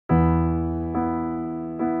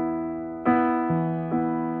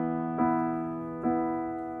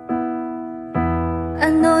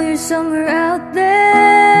know you're somewhere out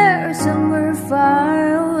there, somewhere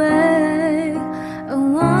far away. I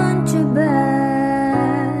want you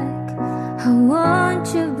back, I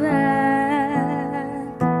want you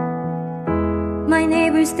back. My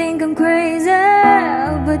neighbors think I'm crazy,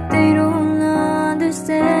 but they don't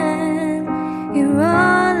understand. You're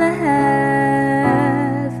all I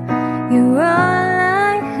have, you're all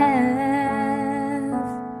I have.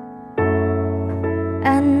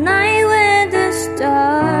 At night when the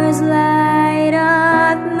stars light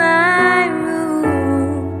up my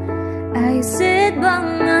room, I sit by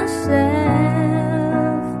myself,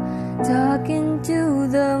 talking to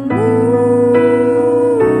the moon,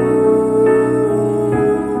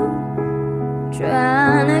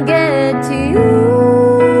 trying to get to you.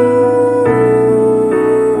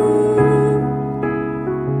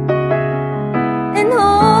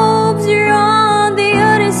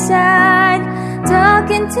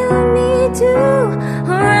 Talking to me too,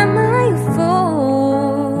 or am I a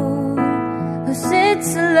fool who sits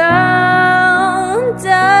alone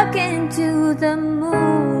talking to the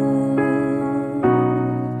moon?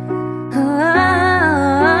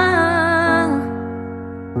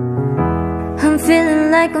 I'm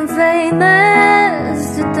feeling like I'm famous,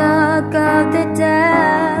 the talk of the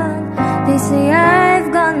town. They say I've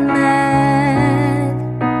gone mad,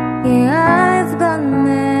 yeah, I've gone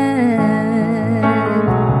mad.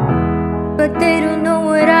 But they don't know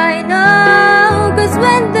what I know, 'cause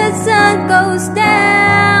when the sun goes down,